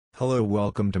Hello,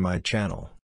 welcome to my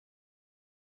channel.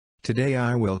 Today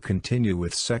I will continue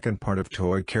with second part of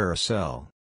toy carousel.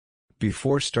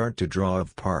 Before start to draw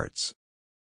of parts,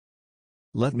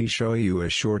 let me show you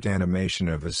a short animation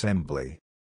of assembly.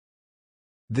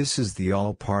 This is the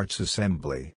all parts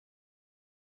assembly.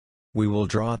 We will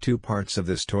draw two parts of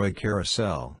this toy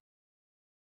carousel.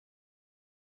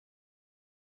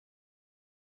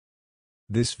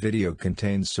 This video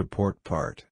contains support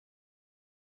part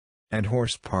and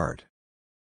horse part.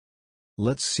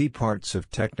 Let's see parts of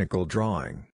technical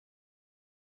drawing.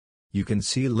 You can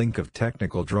see link of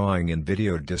technical drawing in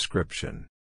video description.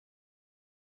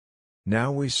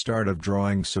 Now we start of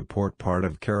drawing support part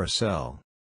of carousel.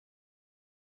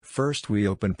 First we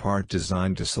open part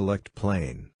design to select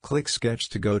plane. Click sketch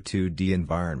to go to 2D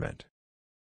environment.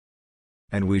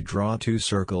 And we draw two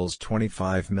circles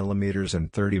 25 mm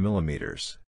and 30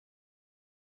 mm.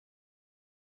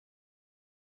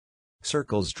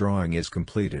 Circles drawing is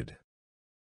completed.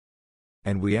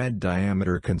 And we add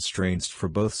diameter constraints for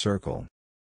both circle.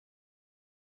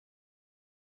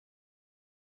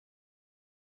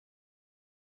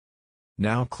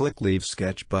 Now click Leave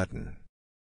Sketch button.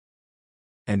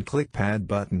 And click Pad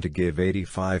button to give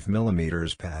 85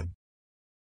 mm pad.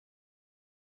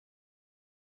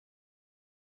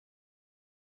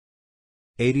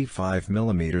 "85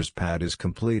 mm pad is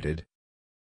completed.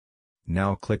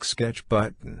 Now click Sketch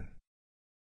button.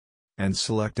 And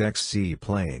select XZ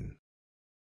plane.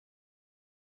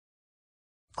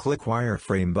 Click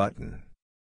Wireframe button.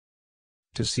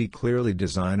 To see clearly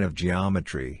design of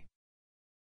geometry.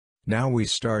 Now we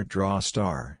start draw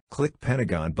star. Click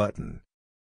Pentagon button.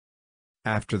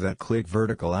 After that click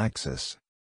Vertical axis.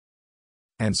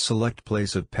 And select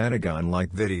place of pentagon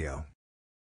like video.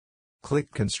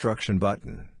 Click Construction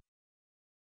button.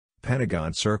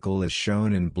 Pentagon circle is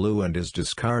shown in blue and is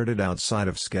discarded outside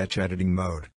of sketch editing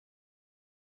mode.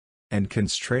 And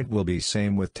constraint will be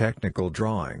same with technical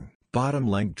drawing. Bottom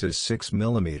length is 6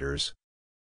 mm.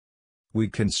 We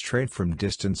constraint from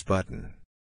distance button.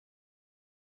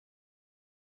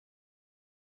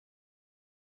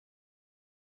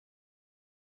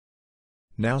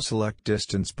 Now select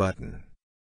distance button.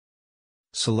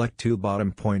 Select two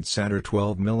bottom point center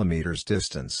 12 mm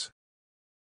distance.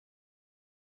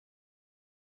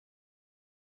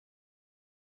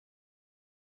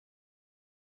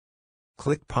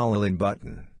 Click Polyline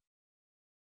button.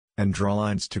 And draw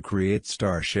lines to create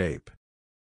star shape.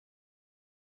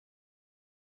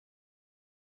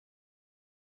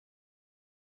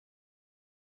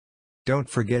 Don't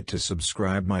forget to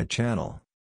subscribe my channel.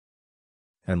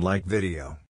 And like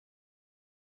video.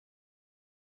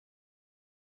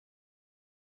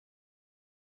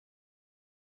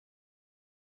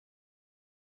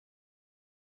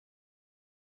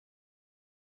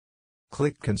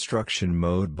 Click Construction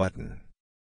Mode button.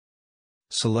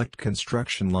 Select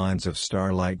construction lines of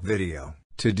star like video.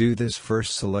 To do this,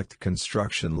 first select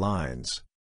construction lines.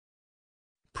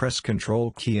 Press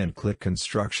Ctrl key and click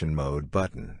Construction Mode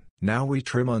button. Now we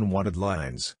trim unwanted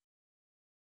lines.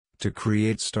 To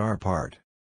create star part.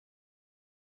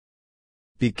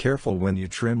 Be careful when you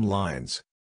trim lines.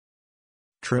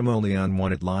 Trim only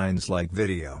unwanted lines like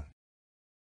video.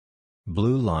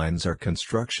 Blue lines are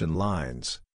construction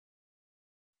lines.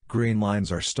 Green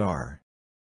lines are star.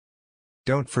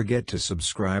 Don't forget to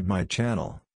subscribe my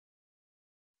channel.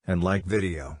 And like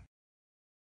video.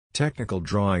 Technical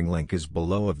drawing link is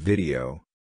below of video.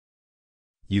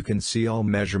 You can see all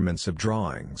measurements of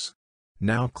drawings.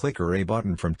 Now click Array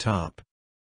button from top.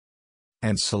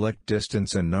 And select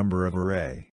distance and number of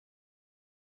array.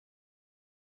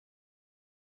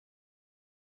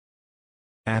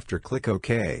 After click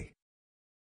OK.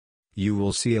 You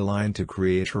will see a line to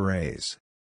create arrays.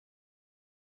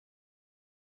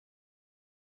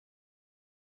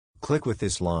 Click with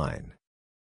this line.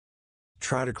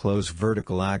 Try to close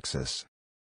vertical axis.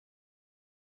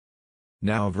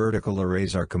 Now vertical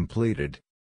arrays are completed.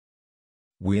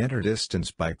 We enter distance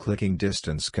by clicking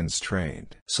distance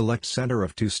constraint. Select center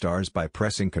of two stars by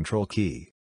pressing Ctrl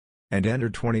key. And enter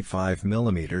 25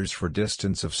 mm for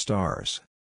distance of stars.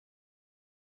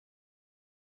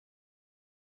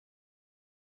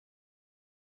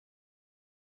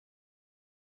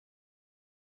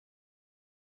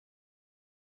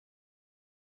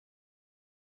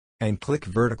 And click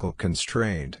vertical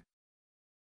constraint.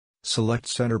 Select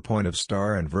center point of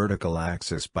star and vertical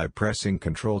axis by pressing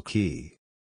Ctrl key.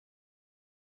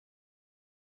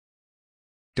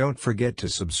 Don't forget to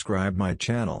subscribe my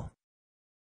channel.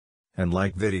 And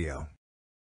like video.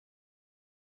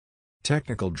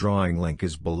 Technical drawing link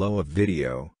is below of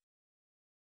video.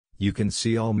 You can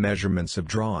see all measurements of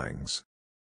drawings.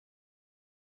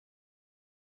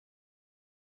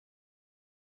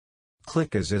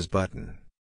 Click As Is button.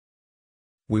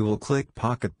 We will click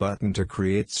Pocket button to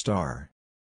create star.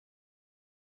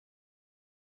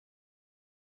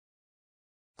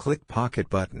 Click Pocket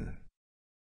button.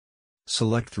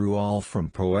 Select Through All from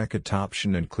FreeCAD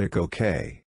option and click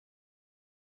OK.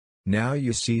 Now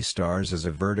you see stars as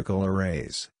a vertical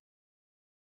arrays.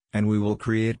 And we will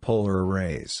create polar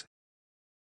arrays.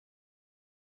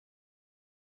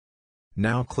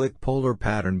 Now click Polar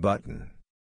Pattern button.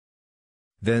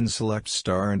 Then select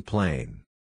Star and Plane.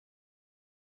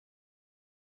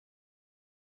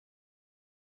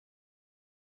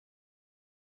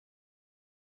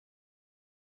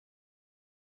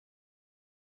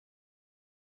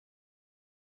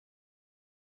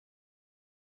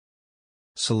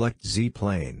 Select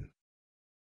Z-plane.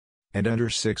 And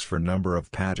enter 6 for number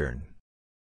of pattern.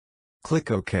 Click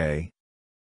OK.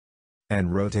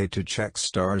 And rotate to check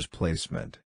star's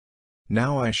placement.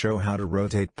 Now I show how to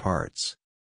rotate parts.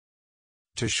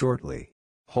 To shortly,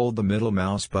 hold the middle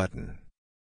mouse button.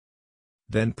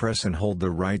 Then press and hold the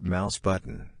right mouse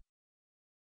button.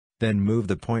 Then move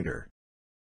the pointer.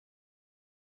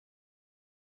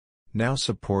 Now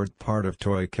support part of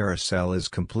toy carousel is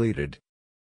completed.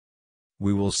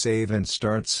 We will save and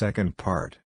start second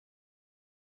part.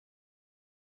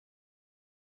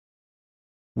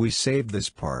 We saved this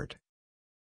part.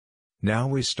 Now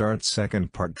we start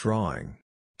second part drawing.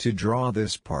 To draw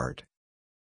this part,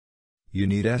 you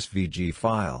need SVG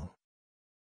file.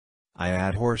 I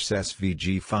add horse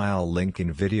SVG file link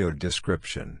in video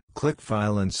description. Click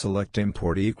File and select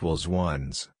Import equals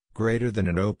ones, greater than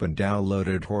and open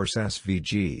downloaded horse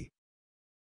SVG.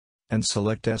 And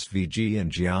select SVG in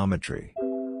geometry.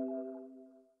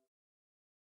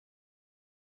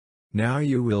 Now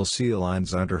you will see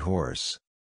lines under horse.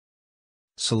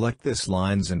 Select this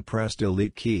lines and press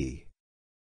Delete key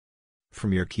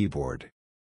from your keyboard.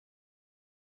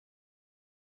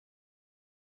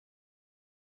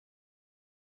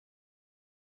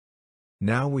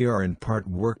 Now we are in Part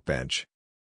Workbench.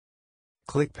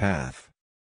 Click Path.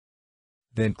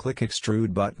 Then click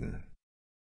Extrude button.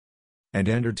 And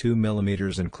enter 2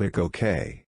 mm and click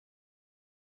OK.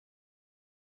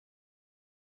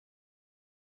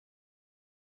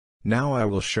 Now I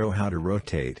will show how to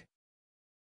rotate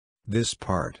this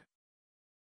part.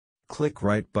 Click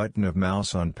right button of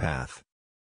mouse on path.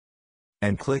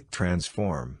 And click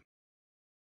Transform.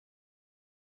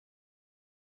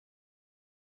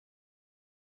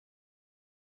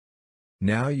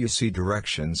 Now you see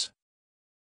directions.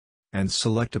 And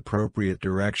select appropriate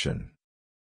direction.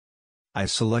 I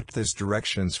select this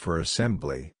directions for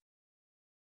assembly.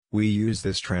 We use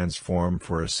this transform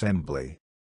for assembly.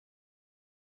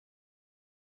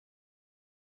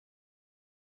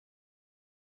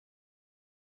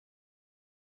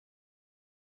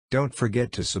 Don't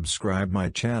forget to subscribe my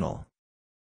channel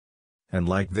and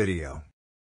like video.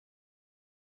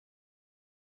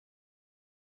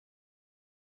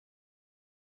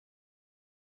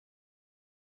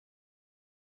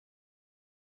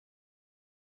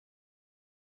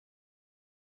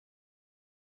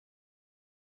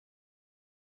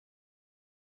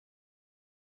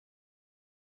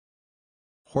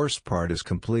 Horse part is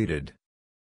completed.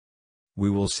 We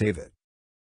will save it.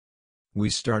 We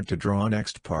start to draw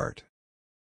next part.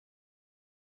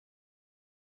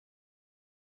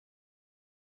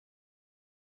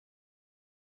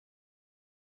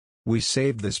 We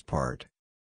save this part.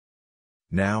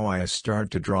 Now I start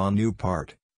to draw new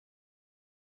part.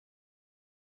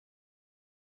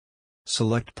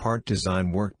 Select Part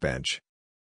Design Workbench.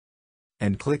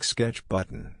 And click Sketch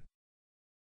button.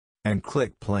 And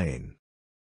click Plane.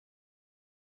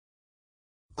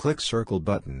 Click Circle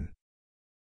button.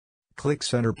 Click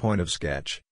Center Point of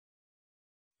Sketch.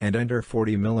 And enter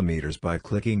 40 mm by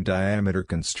clicking Diameter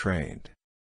Constraint.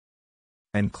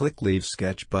 And click Leave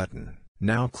Sketch button.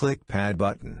 Now click Pad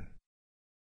button.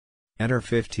 Enter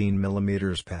 15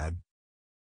 mm pad.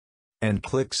 And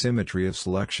click Symmetry of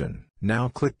Selection. Now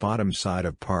click bottom side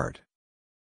of part.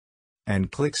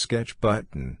 And click Sketch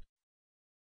button.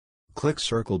 Click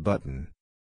Circle button.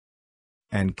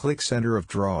 And click Center of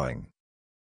Drawing.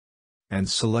 And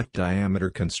select Diameter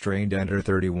Constraint, enter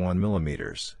 31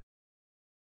 mm.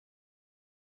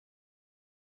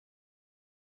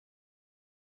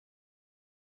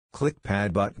 Click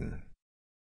Pad button.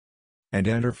 And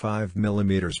enter 5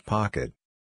 mm pocket.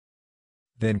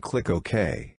 Then click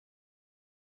OK.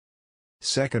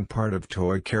 Second part of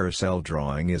toy carousel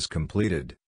drawing is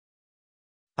completed.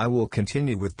 I will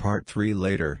continue with part 3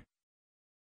 later.